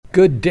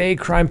Good day,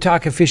 Crime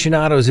Talk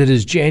aficionados. It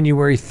is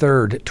January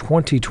 3rd,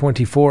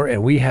 2024,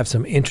 and we have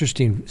some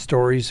interesting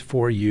stories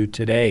for you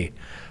today.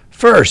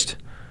 First,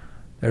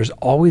 there's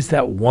always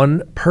that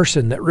one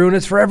person that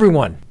ruins it for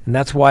everyone, and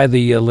that's why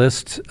the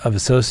list of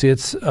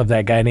associates of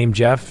that guy named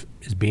Jeff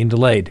is being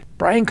delayed.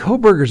 Brian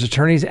Kohberger's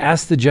attorneys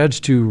asked the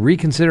judge to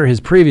reconsider his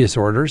previous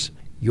orders.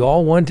 You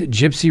all want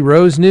Gypsy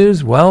Rose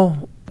news?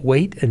 Well,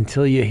 wait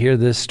until you hear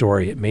this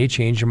story. It may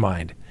change your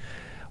mind.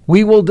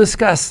 We will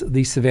discuss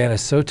the Savannah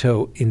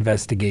Soto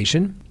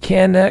investigation.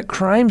 Can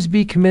crimes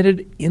be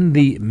committed in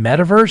the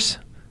metaverse?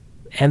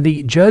 And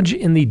the judge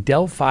in the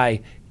Delphi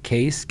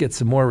case gets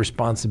some more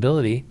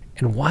responsibility.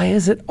 And why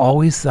is it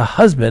always the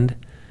husband?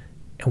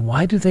 And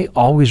why do they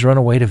always run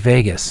away to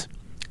Vegas?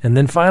 And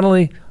then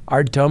finally,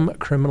 our dumb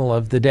criminal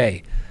of the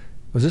day.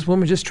 Was this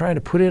woman just trying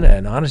to put in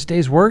an honest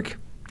day's work?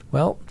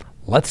 Well,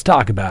 let's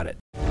talk about it.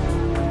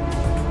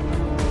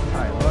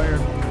 Hi,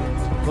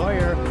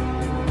 lawyer.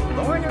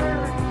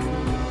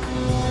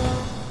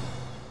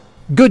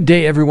 Good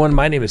day, everyone.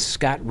 My name is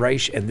Scott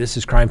Reich, and this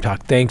is Crime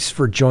Talk. Thanks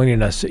for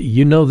joining us.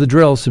 You know the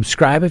drill.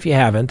 Subscribe if you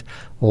haven't.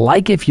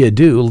 Like if you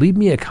do. Leave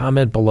me a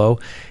comment below.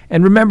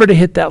 And remember to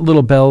hit that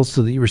little bell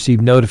so that you receive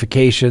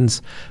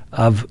notifications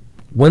of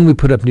when we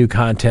put up new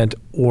content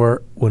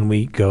or when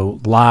we go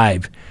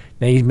live.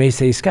 Now, you may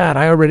say, Scott,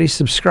 I already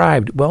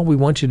subscribed. Well, we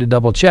want you to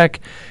double check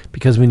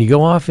because when you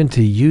go off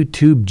into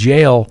YouTube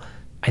jail,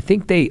 I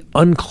think they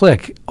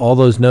unclick all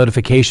those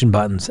notification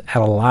buttons.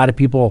 Had a lot of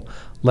people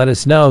let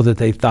us know that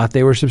they thought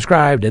they were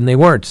subscribed and they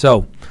weren't.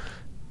 So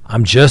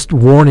I'm just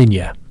warning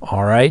you.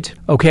 All right.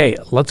 Okay,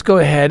 let's go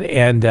ahead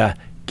and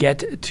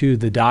get to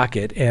the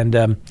docket.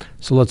 And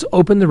so let's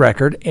open the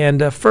record.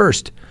 And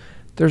first,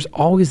 there's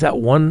always that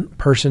one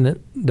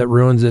person that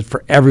ruins it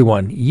for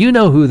everyone. You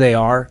know who they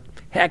are.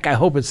 Heck, I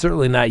hope it's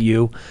certainly not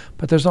you.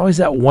 But there's always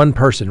that one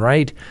person,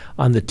 right,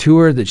 on the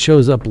tour that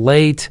shows up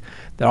late,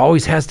 that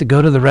always has to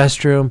go to the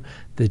restroom,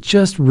 that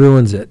just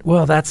ruins it.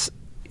 Well, that's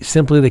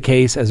simply the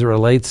case as it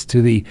relates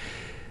to the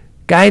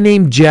guy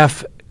named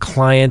Jeff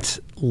client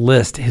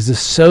list, his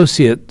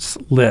associates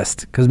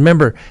list. Because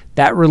remember,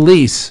 that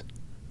release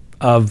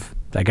of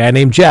that guy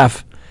named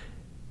Jeff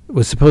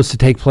was supposed to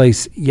take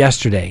place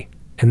yesterday,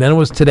 and then it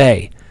was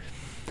today.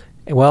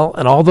 Well,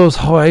 and all those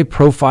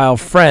high-profile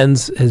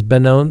friends has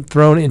been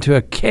thrown into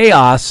a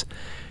chaos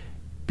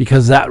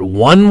because that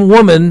one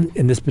woman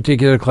in this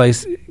particular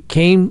case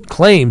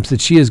claims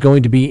that she is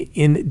going to be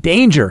in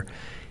danger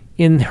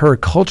in her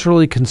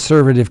culturally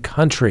conservative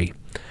country.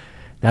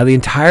 Now, the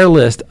entire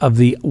list of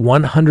the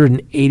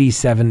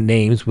 187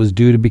 names was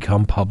due to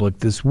become public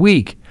this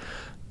week,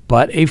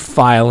 but a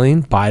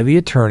filing by the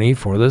attorney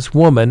for this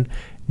woman,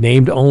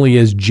 named only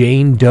as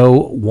Jane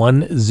Doe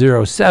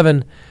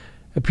 107,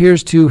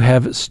 appears to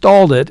have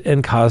stalled it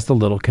and caused a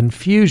little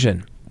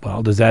confusion.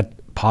 Well, does that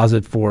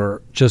posit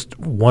for just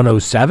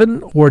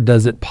 107, or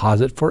does it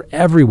posit for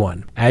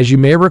everyone? As you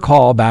may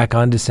recall, back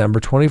on December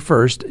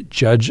 21st,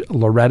 Judge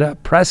Loretta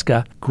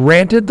Preska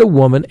granted the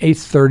woman a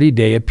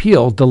 30-day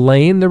appeal,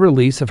 delaying the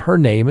release of her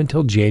name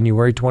until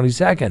January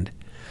 22nd.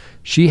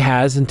 She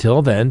has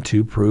until then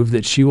to prove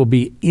that she will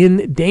be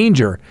in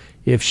danger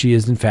if she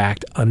is in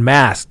fact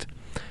unmasked.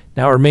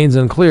 Now, it remains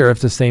unclear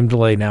if the same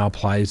delay now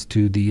applies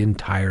to the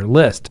entire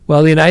list.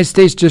 Well, the United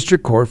States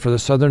District Court for the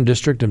Southern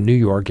District of New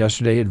York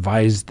yesterday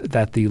advised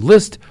that the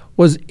list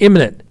was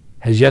imminent,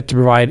 has yet to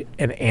provide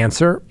an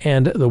answer,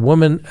 and the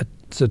woman's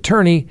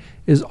attorney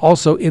is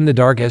also in the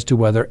dark as to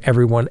whether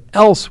everyone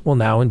else will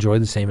now enjoy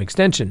the same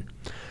extension.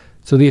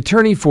 So the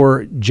attorney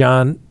for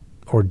Jane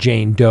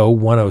Doe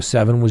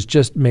 107 was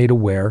just made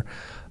aware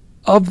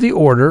of the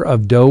order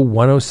of Doe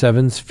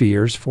 107's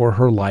fears for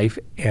her life,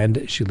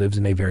 and she lives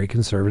in a very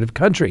conservative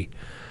country.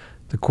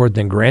 The court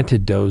then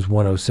granted Doe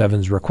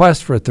 107's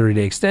request for a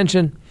 30-day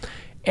extension,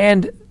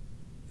 and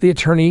the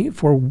attorney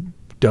for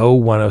Doe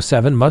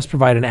 107 must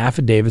provide an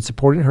affidavit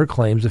supporting her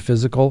claims of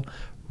physical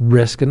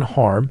risk and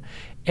harm,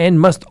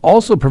 and must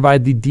also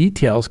provide the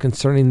details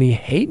concerning the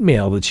hate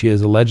mail that she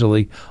has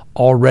allegedly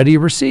already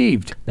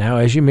received. Now,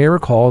 as you may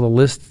recall, the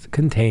list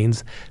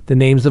contains the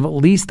names of at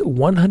least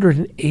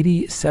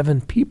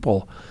 187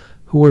 people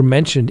who were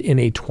mentioned in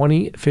a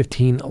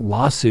 2015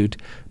 lawsuit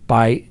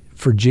by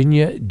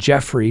Virginia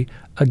Jeffrey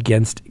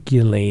against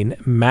Ghislaine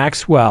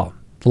Maxwell.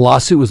 The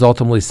lawsuit was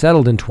ultimately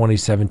settled in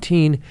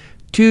 2017,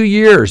 2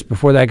 years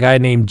before that guy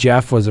named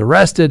Jeff was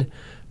arrested,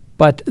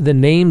 but the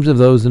names of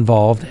those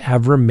involved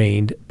have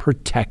remained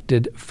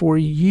protected for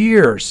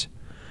years.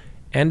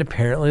 And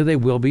apparently they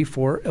will be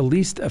for at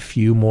least a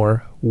few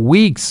more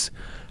weeks.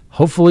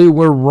 Hopefully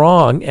we're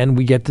wrong and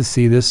we get to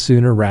see this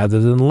sooner rather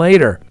than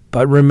later.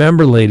 But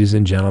remember, ladies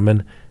and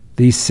gentlemen,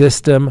 the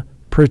system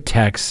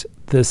protects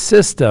the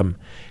system.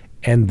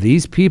 And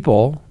these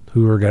people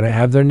who are going to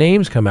have their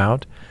names come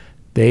out,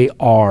 they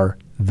are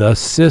the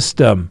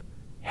system.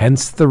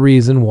 Hence the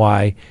reason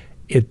why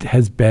it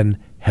has been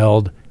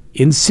held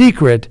in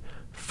secret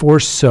for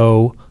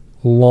so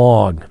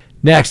long.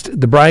 Next,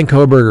 the Brian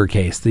Kohberger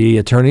case. The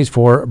attorneys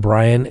for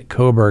Brian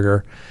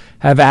Kohberger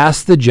have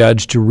asked the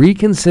judge to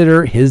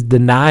reconsider his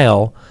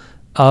denial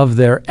of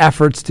their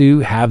efforts to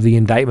have the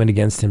indictment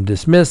against him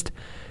dismissed,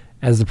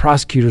 as the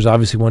prosecutors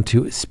obviously want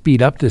to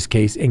speed up this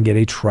case and get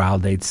a trial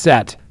date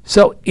set.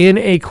 So in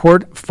a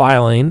court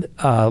filing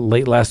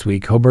late last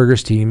week,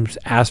 Hoburger's teams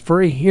asked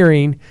for a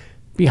hearing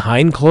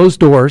behind closed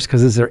doors,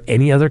 because is there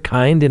any other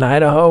kind in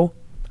Idaho?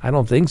 I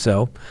don't think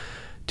so,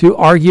 to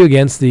argue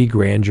against the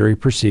grand jury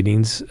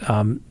proceedings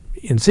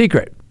in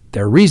secret.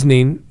 Their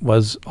reasoning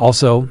was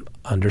also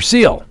under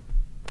seal,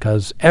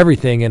 because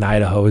everything in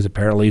Idaho is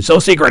apparently so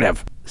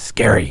secretive.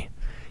 Scary.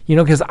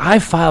 Because I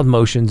filed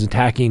motions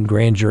attacking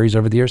grand juries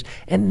over the years,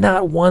 and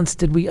not once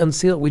did we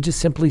unseal it. We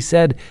just simply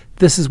said,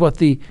 this is what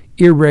the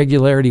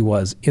irregularity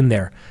was in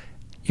there.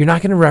 You're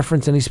not going to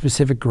reference any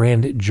specific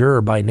grand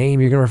juror by name.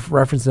 You're going to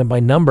reference them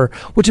by number,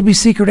 which would be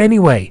secret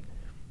anyway.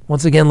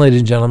 Once again, ladies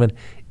and gentlemen,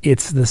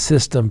 it's the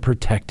system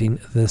protecting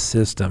the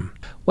system.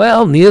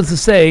 Well, needless to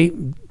say,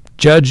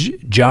 Judge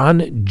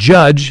John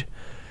Judge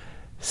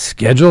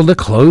scheduled a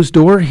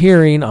closed-door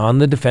hearing on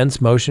the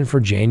defense motion for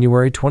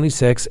January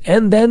 26,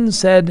 and then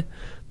said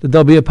that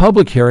there'll be a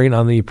public hearing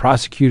on the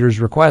prosecutor's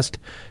request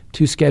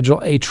to schedule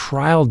a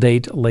trial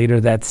date later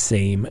that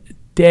same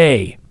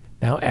day.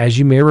 Now, as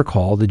you may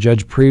recall, the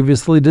judge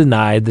previously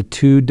denied the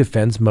 2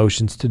 defense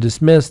motions to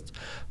dismiss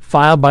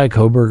filed by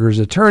Hoburger's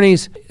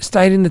attorneys,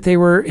 citing that they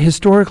were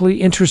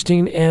historically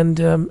interesting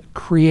and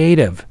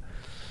creative,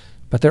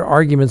 but their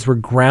arguments were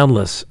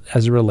groundless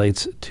as it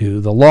relates to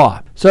the law.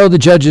 So the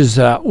judge's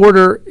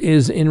order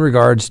is in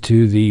regards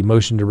to the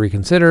motion to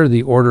reconsider,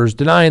 the orders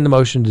denying the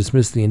motion to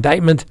dismiss the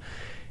indictment,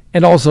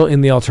 and also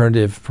in the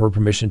alternative for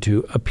permission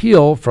to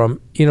appeal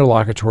from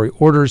interlocutory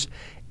orders,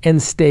 and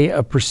stay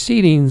of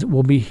proceedings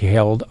will be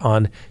held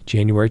on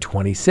January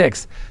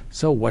 26th.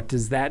 So what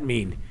does that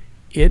mean?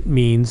 It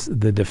means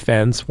the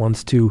defense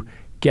wants to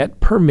get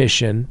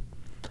permission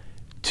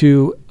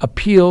to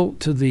appeal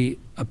to the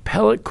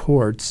appellate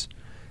courts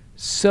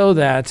so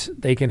that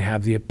they can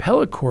have the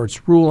appellate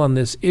courts rule on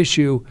this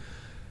issue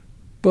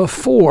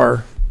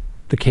before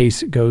the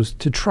case goes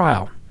to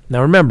trial.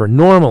 Now remember,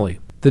 normally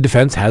the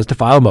defense has to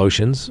file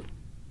motions,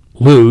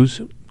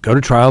 lose, go to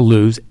trial,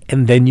 lose,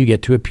 and then you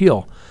get to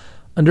appeal.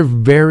 Under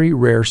very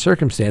rare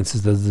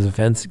circumstances does the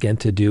defense get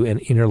to do an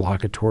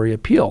interlocutory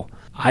appeal.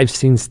 I've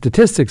seen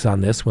statistics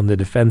on this when the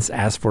defense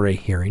asks for a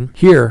hearing.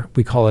 Here,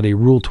 we call it a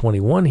Rule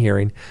 21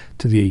 hearing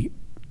to the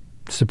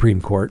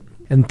Supreme Court.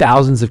 And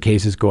thousands of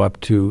cases go up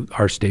to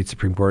our state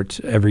Supreme Court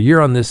every year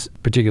on this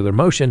particular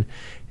motion,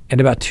 and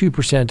about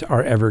 2%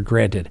 are ever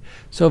granted.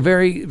 So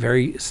very,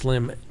 very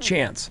slim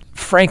chance.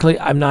 Frankly,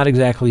 I'm not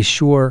exactly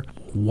sure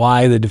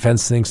why the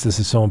defense thinks this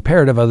is so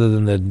imperative other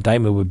than the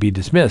indictment would be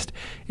dismissed.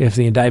 If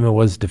the indictment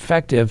was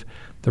defective,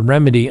 the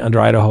remedy under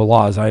Idaho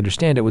law, as I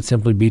understand it, would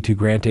simply be to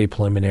grant a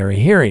preliminary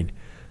hearing.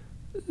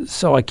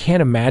 So I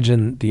can't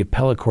imagine the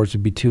appellate courts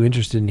would be too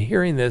interested in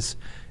hearing this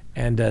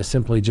and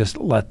simply just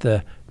let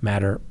the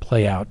matter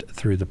play out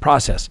through the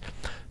process.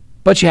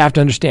 But you have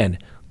to understand,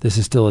 this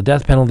is still a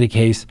death penalty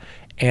case,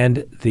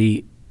 and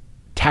the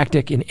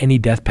tactic in any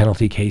death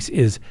penalty case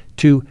is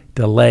to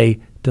delay.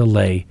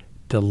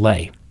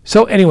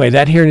 So anyway,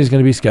 that hearing is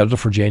going to be scheduled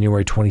for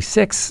January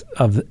 26th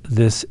of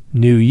this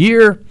new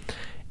year.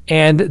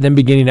 And then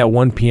beginning at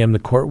 1 p.m., the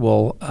court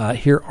will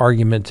hear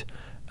argument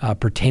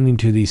pertaining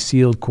to the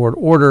sealed court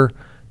order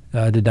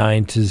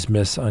denying to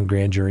dismiss on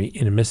grand jury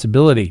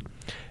inadmissibility.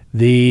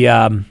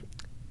 The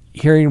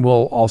hearing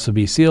will also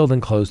be sealed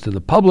and closed to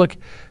the public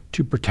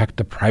to protect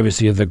the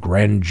privacy of the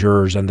grand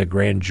jurors and the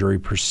grand jury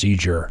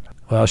procedure.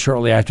 Well,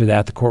 shortly after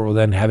that, the court will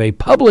then have a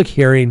public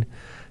hearing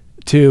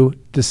to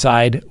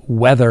decide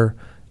whether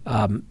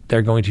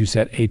they're going to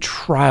set a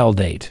trial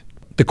date.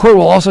 The court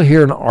will also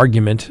hear an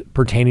argument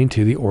pertaining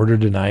to the order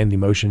denying the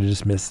motion to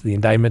dismiss the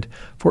indictment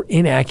for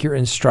inaccurate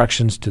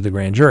instructions to the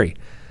grand jury.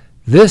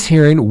 This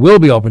hearing will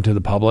be open to the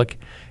public,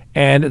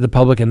 and the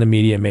public and the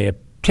media may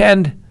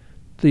attend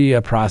the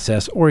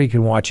process, or you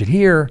can watch it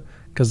here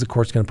because the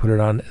court's going to put it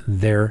on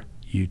their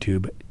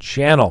YouTube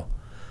channel.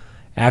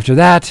 After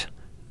that,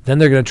 then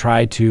they're going to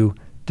try to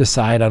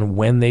decide on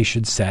when they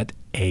should set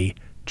a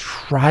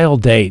trial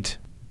date.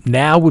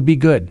 Now would be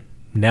good.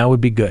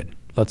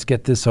 Let's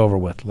get this over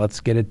with. Let's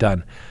get it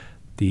done.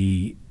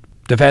 The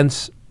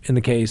defense in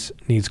the case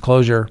needs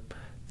closure.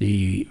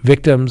 The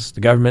victims,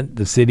 the government,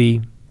 the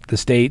city, the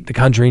state, the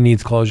country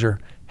needs closure.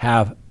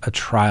 Have a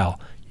trial.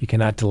 You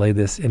cannot delay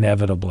this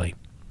inevitably.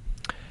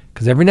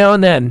 Because every now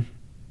and then,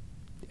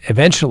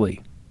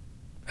 eventually,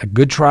 a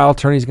good trial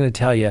attorney is going to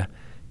tell you,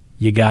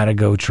 you got to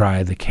go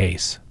try the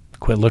case.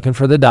 Quit looking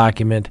for the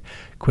document.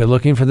 Quit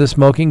looking for the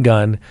smoking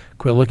gun.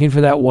 Quit looking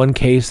for that one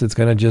case that's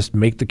going to just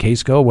make the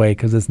case go away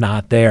because it's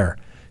not there.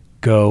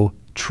 Go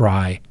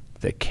try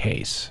the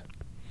case.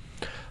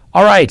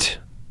 All right.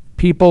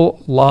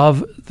 People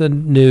love the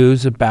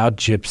news about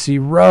Gypsy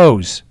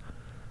Rose.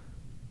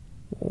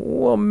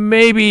 Well,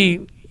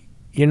 maybe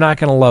you're not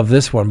going to love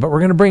this one, but we're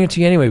going to bring it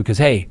to you anyway because,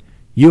 hey,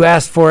 you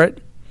asked for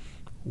it.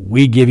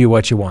 We give you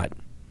what you want.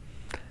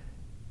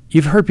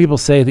 You've heard people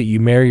say that you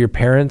marry your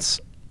parents.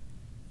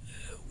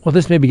 Well,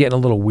 this may be getting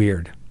a little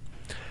weird.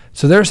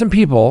 So there are some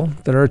people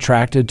that are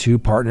attracted to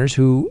partners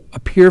who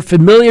appear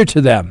familiar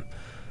to them.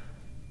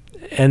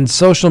 And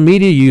social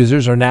media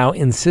users are now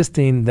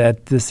insisting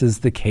that this is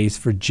the case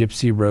for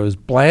Gypsy Rose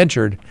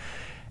Blanchard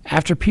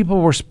after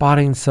people were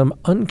spotting some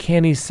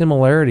uncanny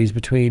similarities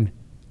between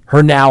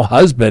her now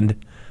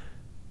husband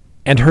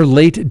and her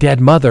late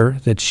dead mother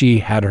that she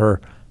had her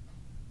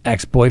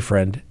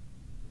ex-boyfriend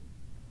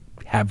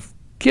have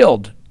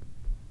killed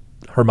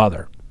her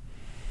mother.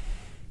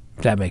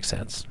 If that makes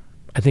sense.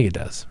 I think it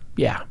does.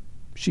 Yeah.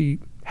 She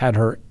had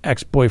her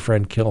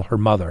ex-boyfriend kill her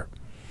mother.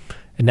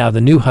 And now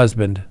the new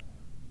husband,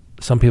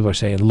 some people are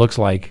saying, looks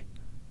like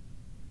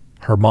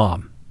her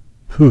mom.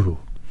 Whew.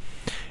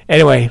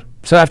 Anyway,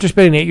 so after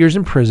spending 8 years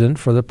in prison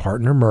for the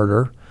partner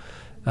murder,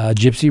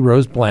 Gypsy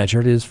Rose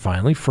Blanchard is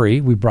finally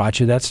free. We brought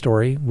you that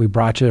story. We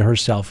brought you her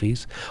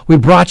selfies. We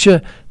brought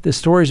you the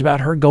stories about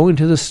her going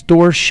to the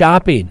store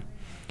shopping,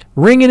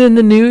 ringing in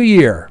the new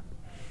year,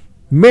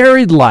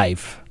 married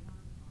life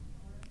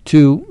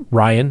to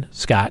Ryan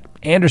Scott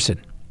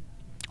Anderson.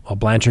 Well,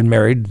 Blanchard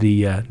married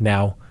the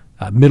now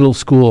middle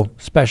school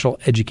special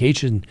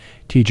education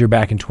teacher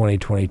back in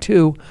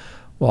 2022.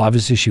 Well,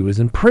 obviously she was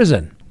in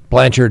prison.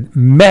 Blanchard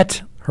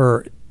met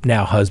her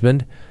now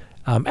husband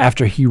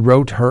after he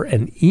wrote her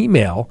an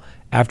email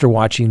after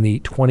watching the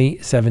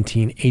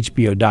 2017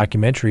 HBO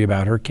documentary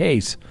about her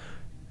case,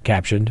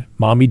 captioned,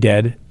 "Mommy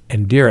Dead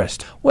and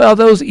Dearest." Well,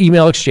 those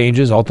email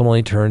exchanges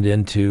ultimately turned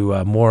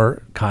into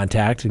more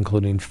contact,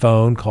 including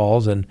phone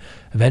calls and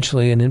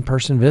eventually an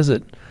in-person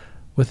visit,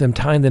 with them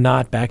tying the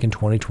knot back in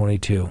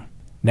 2022.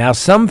 Now,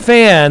 some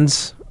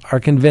fans are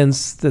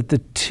convinced that the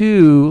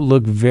two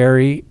look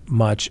very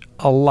much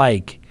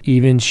alike,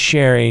 even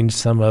sharing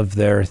some of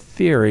their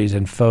theories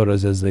and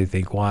photos as they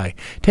think why.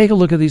 Take a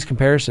look at these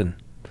comparisons.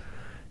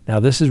 Now,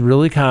 this is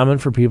really common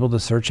for people to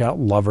search out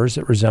lovers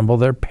that resemble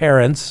their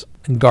parents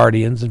and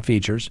guardians and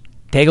features.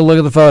 Take a look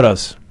at the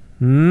photos.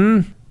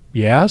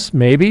 Yes,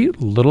 maybe a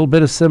little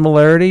bit of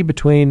similarity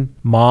between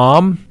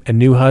mom and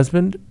new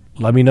husband.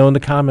 Let me know in the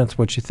comments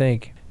what you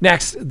think.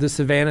 Next, the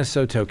Savannah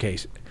Soto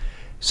case.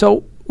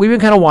 So we've been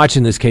kind of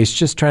watching this case,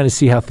 just trying to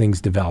see how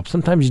things develop.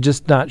 Sometimes you're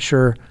just not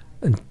sure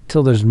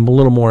until there's a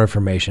little more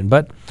information.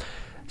 But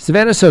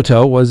Savannah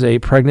Soto was a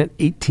pregnant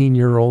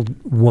 18-year-old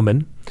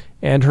woman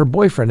and her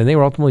boyfriend, and they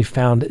were ultimately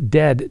found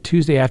dead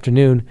Tuesday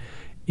afternoon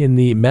in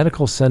the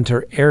medical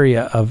center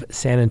area of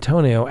San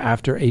Antonio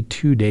after a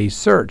 2-day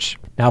search.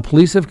 Now,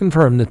 police have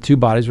confirmed that 2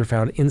 bodies were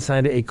found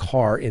inside a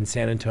car in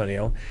San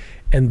Antonio,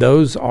 and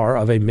those are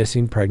of a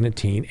missing pregnant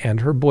teen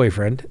and her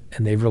boyfriend,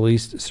 and they've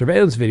released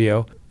surveillance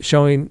video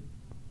showing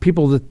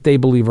people that they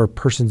believe are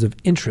persons of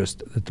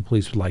interest that the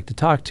police would like to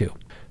talk to.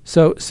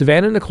 So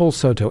Savannah Nicole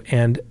Soto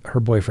and her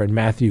boyfriend,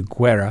 Matthew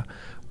Guerra,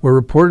 were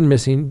reported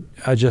missing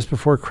just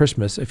before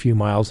Christmas a few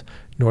miles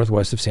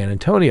northwest of San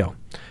Antonio.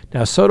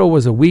 Now, Soto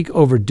was a week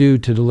overdue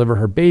to deliver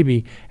her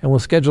baby and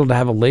was scheduled to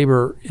have a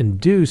labor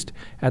induced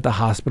at the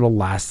hospital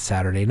last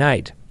Saturday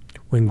night.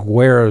 When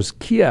Guerra's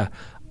Kia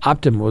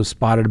Optima was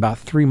spotted about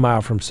 3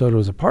 miles from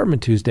Soto's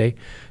apartment Tuesday,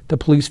 the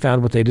police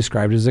found what they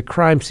described as a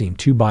crime scene.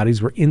 2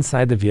 bodies were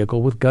inside the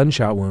vehicle with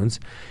gunshot wounds,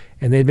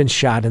 and they'd been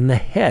shot in the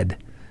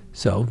head.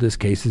 So this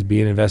case is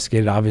being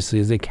investigated, obviously,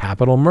 as a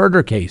capital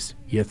murder case,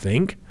 you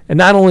think? And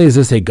not only is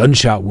this a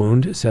gunshot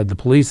wound, said the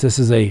police, this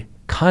is a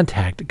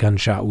contact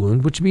gunshot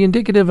wound, which would be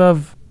indicative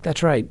of,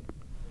 that's right,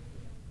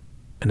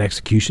 an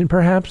execution,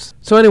 perhaps?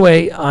 So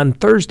anyway, on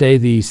Thursday,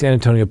 the San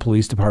Antonio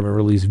Police Department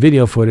released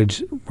video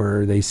footage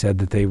where they said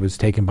that they was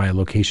taken by a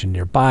location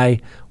nearby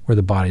where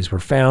the bodies were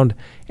found.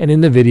 And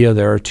in the video,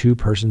 there are 2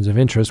 persons of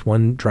interest,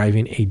 one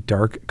driving a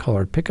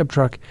dark-colored pickup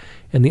truck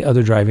and the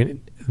other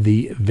driving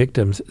the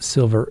victim's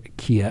silver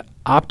Kia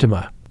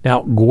Optima.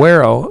 Now,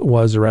 Guerra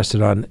was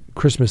arrested on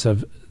Christmas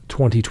of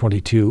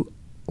 2022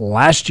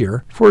 last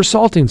year for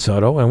assaulting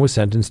Soto and was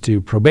sentenced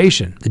to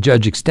probation. The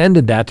judge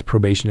extended that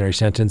probationary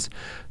sentence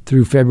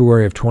through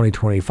February of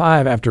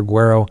 2025 after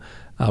Guerra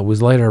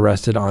was later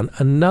arrested on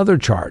another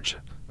charge.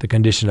 The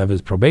condition of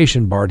his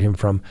probation barred him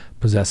from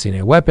possessing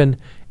a weapon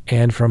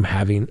and from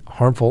having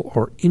harmful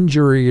or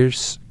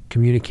injurious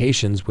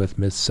communications with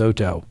Ms.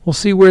 Soto. We'll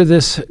see where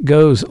this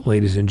goes,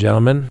 ladies and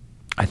gentlemen.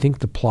 I think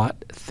the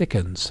plot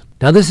thickens.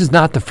 Now, this is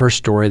not the first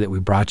story that we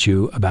brought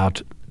you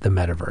about the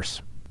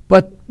metaverse.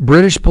 But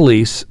British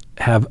police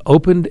have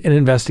opened an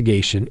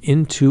investigation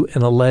into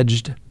an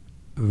alleged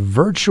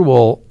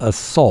virtual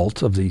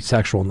assault of the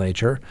sexual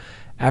nature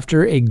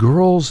after a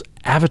girl's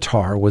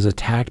avatar was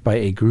attacked by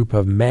a group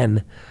of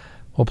men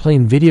while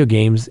playing video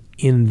games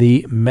in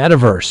the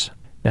metaverse.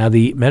 Now,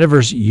 the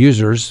metaverse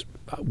users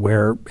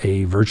wear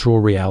a virtual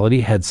reality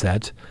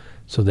headset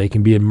so they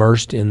can be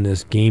immersed in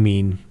this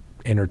gaming,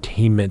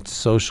 entertainment,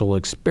 social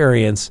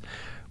experience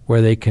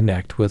where they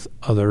connect with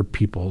other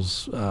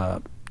people's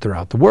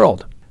throughout the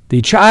world.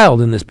 The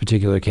child in this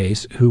particular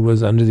case, who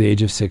was under the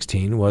age of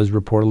 16, was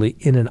reportedly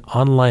in an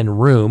online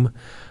room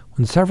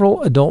when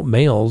several adult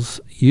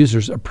males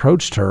users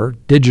approached her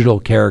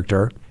digital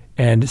character.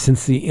 And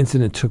since the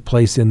incident took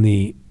place in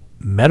the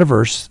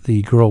metaverse,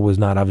 the girl was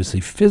not obviously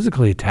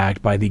physically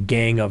attacked by the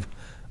gang of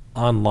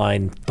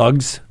online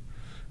thugs.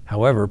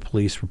 However,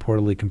 police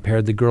reportedly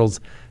compared the girl's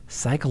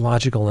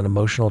psychological and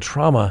emotional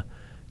trauma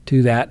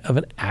to that of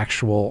an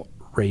actual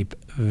rape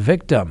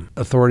victim.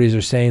 Authorities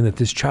are saying that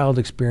this child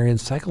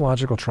experienced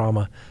psychological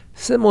trauma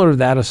similar to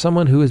that of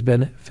someone who has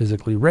been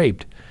physically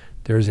raped.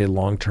 There is a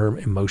long-term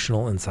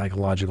emotional and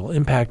psychological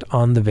impact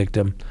on the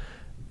victim,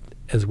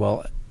 as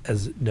well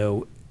as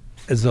though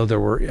there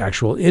were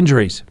actual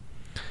injuries.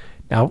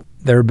 Now,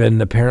 there have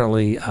been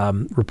apparently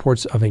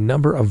reports of a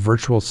number of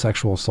virtual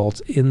sexual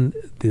assaults in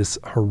this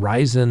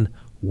Horizon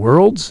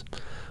Worlds,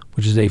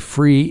 which is a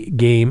free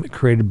game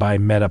created by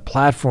Meta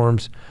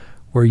Platforms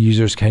where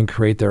users can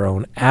create their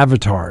own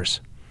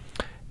avatars.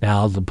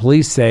 Now, the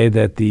police say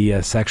that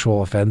the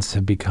sexual offense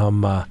have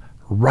become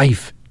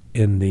rife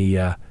in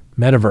the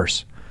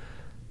metaverse.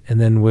 And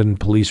then when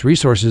police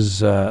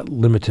resources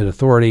limited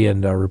authority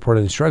and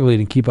reportedly struggling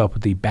to keep up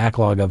with the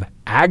backlog of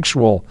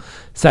actual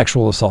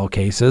sexual assault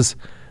cases,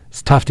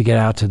 it's tough to get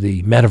out to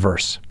the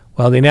metaverse.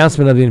 Well, the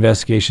announcement of the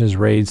investigation has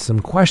raised some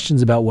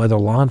questions about whether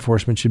law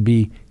enforcement should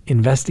be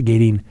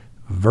investigating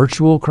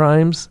virtual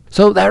crimes.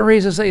 So that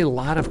raises a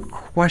lot of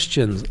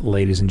questions,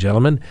 ladies and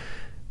gentlemen.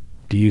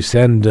 Do you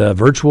send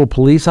virtual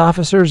police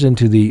officers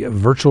into the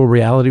virtual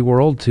reality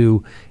world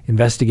to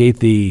investigate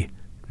the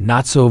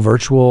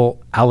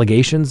not-so-virtual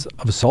allegations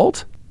of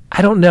assault?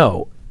 I don't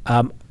know.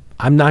 I'm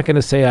not going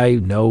to say I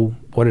know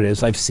what it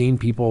is. I've seen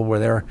people where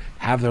they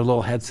have their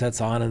little headsets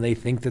on and they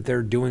think that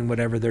they're doing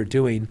whatever they're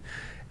doing.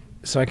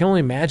 So I can only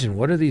imagine,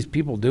 what are these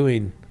people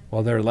doing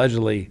while they're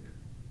allegedly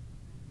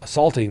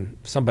assaulting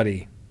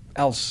somebody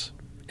else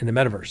in the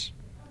metaverse?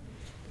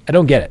 I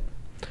don't get it.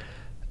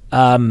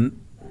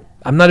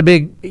 I'm not a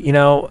big,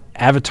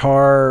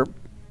 avatar,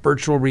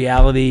 virtual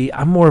reality.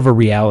 I'm more of a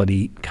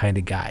reality kind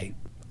of guy.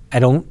 I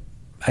don't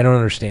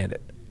understand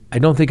it. I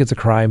don't think it's a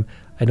crime.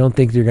 I don't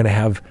think you're going to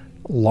have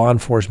law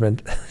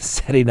enforcement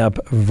setting up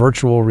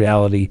virtual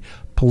reality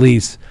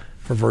police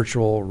for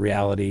virtual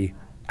reality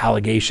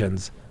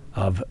allegations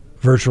of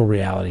virtual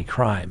reality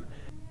crime.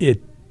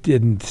 It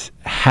didn't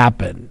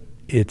happen.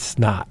 It's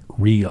not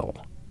real.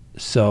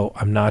 So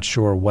I'm not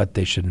sure what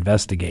they should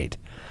investigate.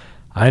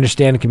 I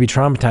understand it can be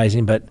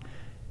traumatizing, but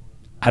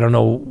I don't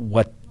know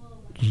what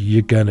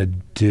you're going to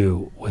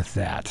do with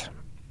that.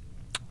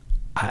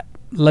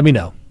 Let me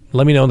know.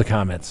 Let me know in the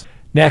comments.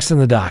 Next on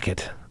the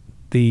docket,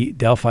 the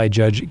Delphi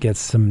judge gets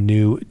some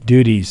new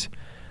duties.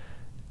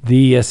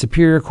 The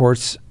Superior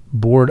Court's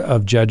Board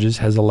of Judges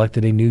has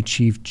elected a new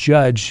chief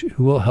judge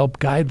who will help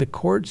guide the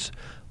court's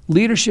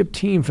leadership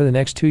team for the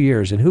next 2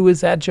 years. And who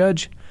is that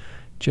judge?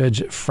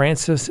 Judge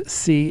Frances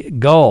C.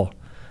 Gull.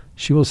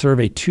 She will serve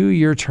a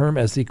 2-year term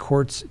as the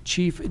court's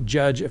chief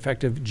judge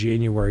effective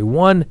January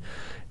 1.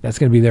 That's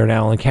going to be there in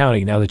Allen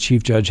County. Now, the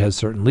chief judge has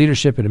certain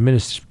leadership and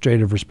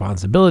administrative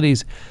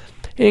responsibilities,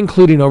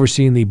 including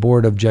overseeing the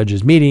Board of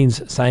Judges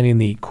meetings, signing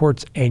the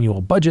court's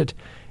annual budget,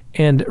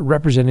 and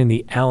representing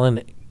the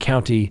Allen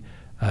County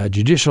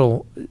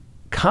Judicial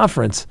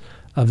Conference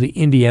of the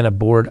Indiana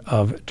Board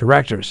of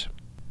Directors.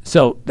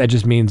 So that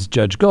just means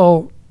Judge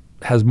Gull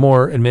has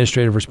more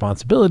administrative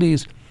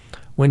responsibilities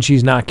when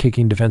she's not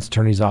kicking defense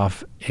attorneys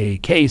off a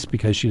case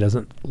because she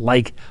doesn't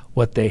like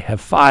what they have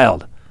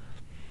filed.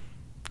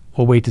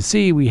 We'll wait to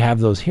see. We have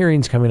those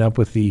hearings coming up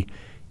with the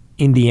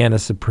Indiana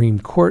Supreme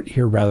Court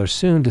here rather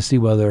soon to see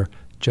whether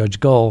Judge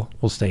Gull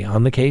will stay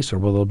on the case or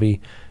will there be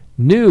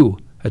new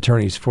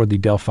attorneys for the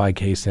Delphi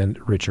case and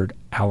Richard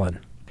Allen.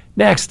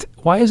 Next,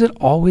 why is it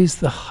always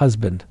the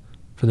husband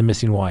for the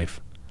missing wife?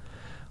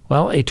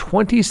 Well, a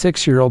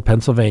 26-year-old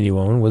Pennsylvania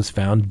woman was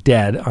found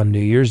dead on New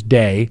Year's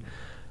Day,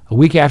 a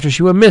week after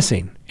she went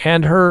missing,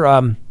 and her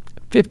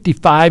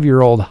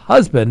 55-year-old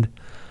husband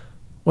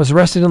was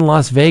arrested in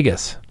Las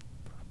Vegas.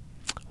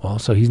 Well,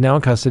 so he's now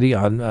in custody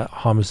on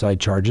homicide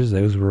charges.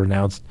 Those were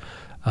announced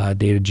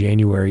dated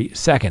January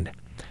 2nd.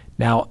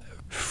 Now,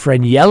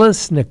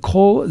 Frenielis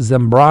Nicole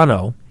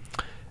Zambrano,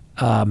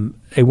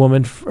 a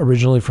woman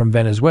originally from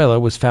Venezuela,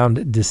 was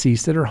found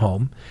deceased at her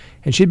home,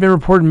 and she'd been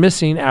reported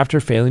missing after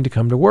failing to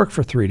come to work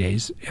for 3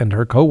 days, and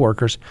her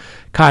co-workers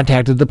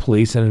contacted the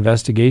police. An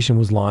investigation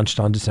was launched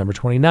on December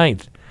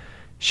 29th.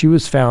 She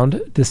was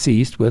found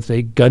deceased with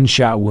a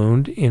gunshot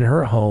wound in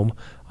her home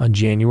on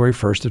January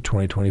 1st of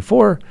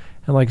 2024,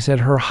 and like I said,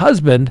 her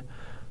husband,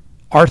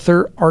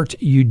 Arthur Art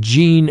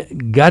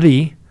Eugene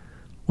Gutty,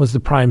 was the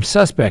prime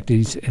suspect,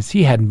 as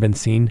he hadn't been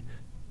seen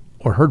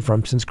or heard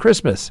from since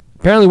Christmas.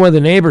 Apparently, one of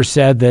the neighbors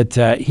said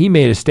that he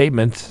made a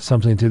statement,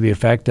 something to the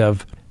effect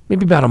of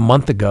maybe about a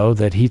month ago,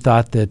 that he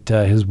thought that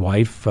his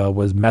wife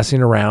was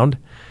messing around.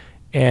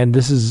 And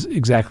this is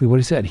exactly what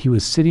he said. He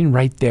was sitting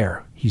right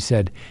there. He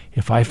said,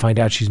 "If I find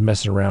out she's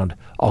messing around,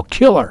 I'll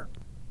kill her."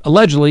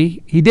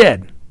 Allegedly, he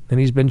did. And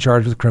he's been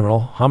charged with criminal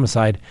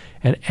homicide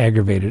and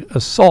aggravated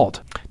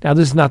assault. Now,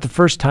 this is not the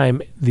first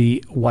time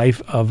the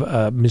wife of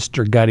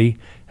Mr. Gutty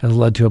has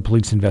led to a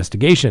police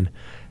investigation.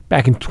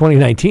 Back in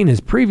 2019,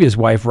 his previous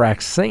wife,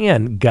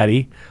 Roxanne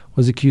Gutty,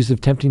 was accused of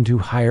attempting to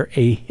hire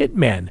a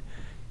hitman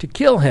to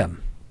kill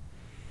him.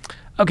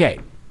 Okay,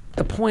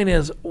 the point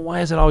is, why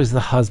is it always the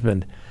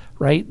husband?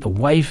 right? The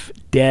wife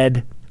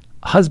dead,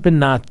 husband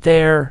not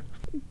there,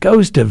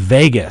 goes to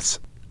Vegas.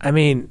 I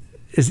mean,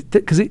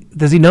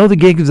 does he know the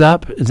gig is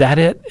up? Is that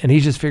it? And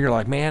he's just figured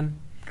like, man,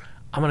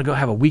 I'm going to go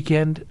have a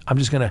weekend. I'm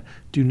just going to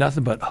do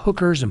nothing but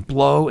hookers and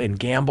blow and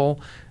gamble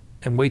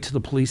and wait till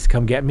the police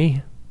come get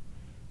me.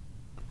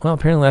 Well,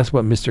 apparently that's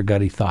what Mr.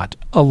 Gutty thought.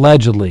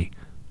 Allegedly.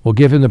 We'll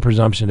give him the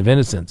presumption of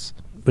innocence.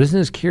 But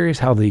isn't it curious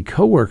how the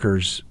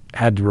coworkers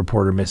had to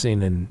report her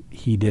missing and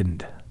he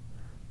didn't?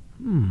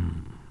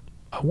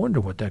 I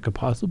wonder what that could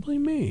possibly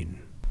mean.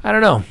 I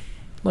don't know.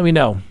 Let me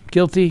know.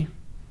 Guilty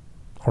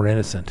or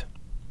innocent?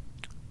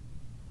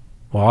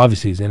 Well,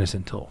 obviously he's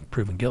innocent until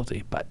proven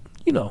guilty, but,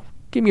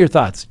 give me your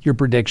thoughts, your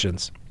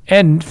predictions.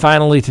 And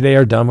finally, today,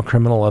 our dumb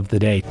criminal of the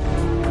day.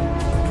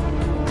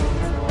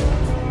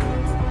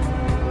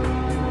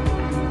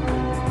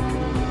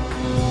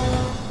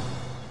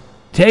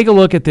 Take a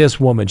look at this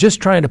woman, just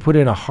trying to put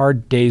in a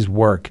hard day's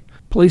work.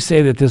 Police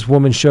say that this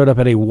woman showed up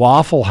at a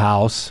Waffle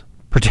House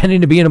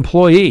pretending to be an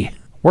employee,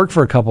 worked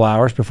for a couple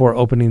hours before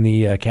opening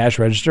the cash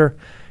register,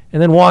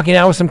 and then walking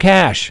out with some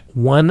cash.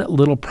 One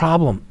little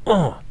problem.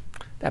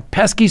 That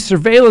pesky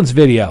surveillance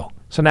video.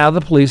 So now the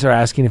police are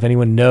asking if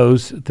anyone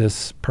knows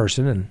this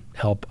person and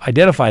help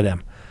identify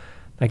them.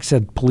 Like I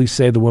said, police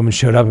say the woman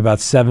showed up about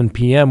 7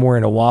 p.m.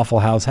 wearing a Waffle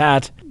House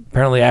hat,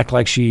 apparently act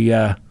like she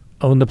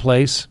owned the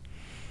place,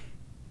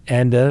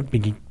 and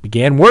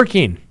began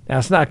working. Now,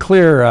 it's not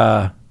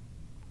clear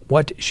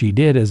what she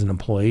did as an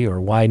employee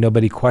or why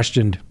nobody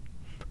questioned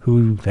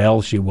who the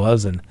hell she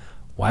was and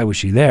why was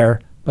she there.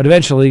 But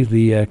eventually,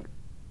 the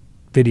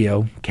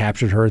video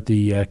captured her at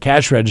the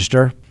cash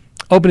register,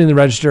 opening the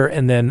register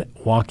and then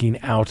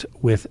walking out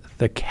with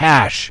the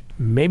cash.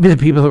 Maybe the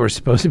people that were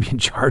supposed to be in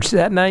charge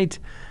that night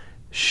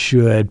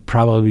should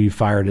probably be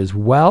fired as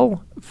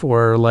well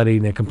for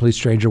letting a complete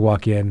stranger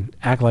walk in,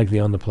 act like they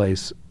own the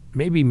place,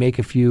 maybe make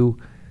a few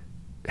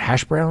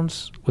hash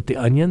browns with the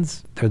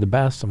onions. They're the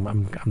best.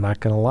 I'm not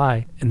going to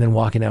lie. And then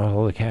walking out with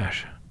all the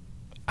cash.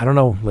 I don't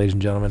know, ladies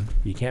and gentlemen.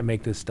 You can't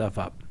make this stuff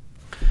up.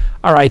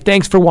 All right.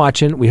 Thanks for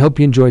watching. We hope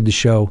you enjoyed the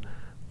show.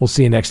 We'll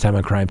see you next time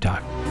on Crime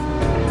Talk.